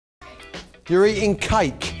You're eating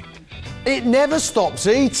cake. It never stops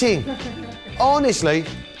eating. Honestly.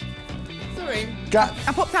 Sorry.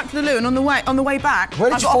 I popped out to the loo and on the way back. Where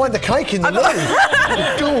did you find the cake in the loo?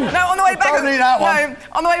 No, on the way back. Don't eat that one. No,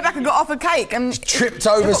 on the way back I got off a cake and tripped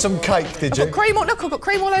over some cake, did you? I've got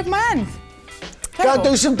cream all over my hands. Go and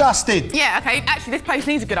do some dusting. Yeah, okay. Actually, this place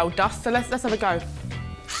needs a good old dust, so let's have a go.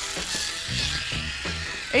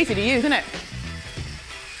 Easy to use, isn't it?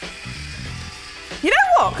 You know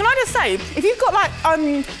what? Can I just say, if you've got like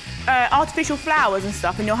artificial flowers and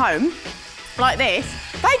stuff in your home, like this,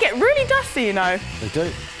 they get really dusty, you know. They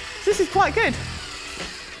do. This is quite good.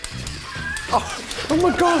 Oh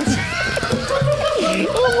my God!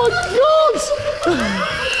 Oh my God!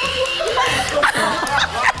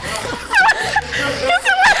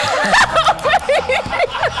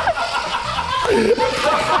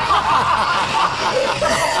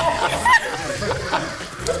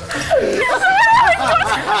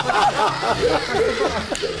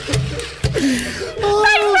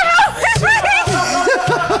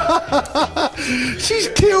 She's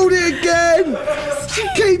killed it again! She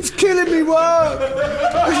keeps killing me work!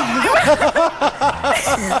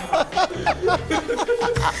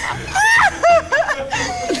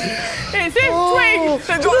 It's this twig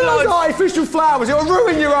that got lodged. Artificial flowers, it'll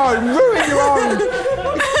ruin your own,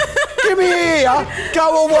 Give me here,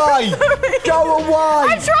 go away! Go away!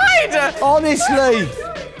 I tried! Honestly!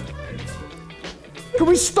 Can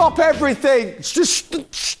we stop everything?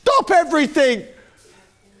 Just stop everything!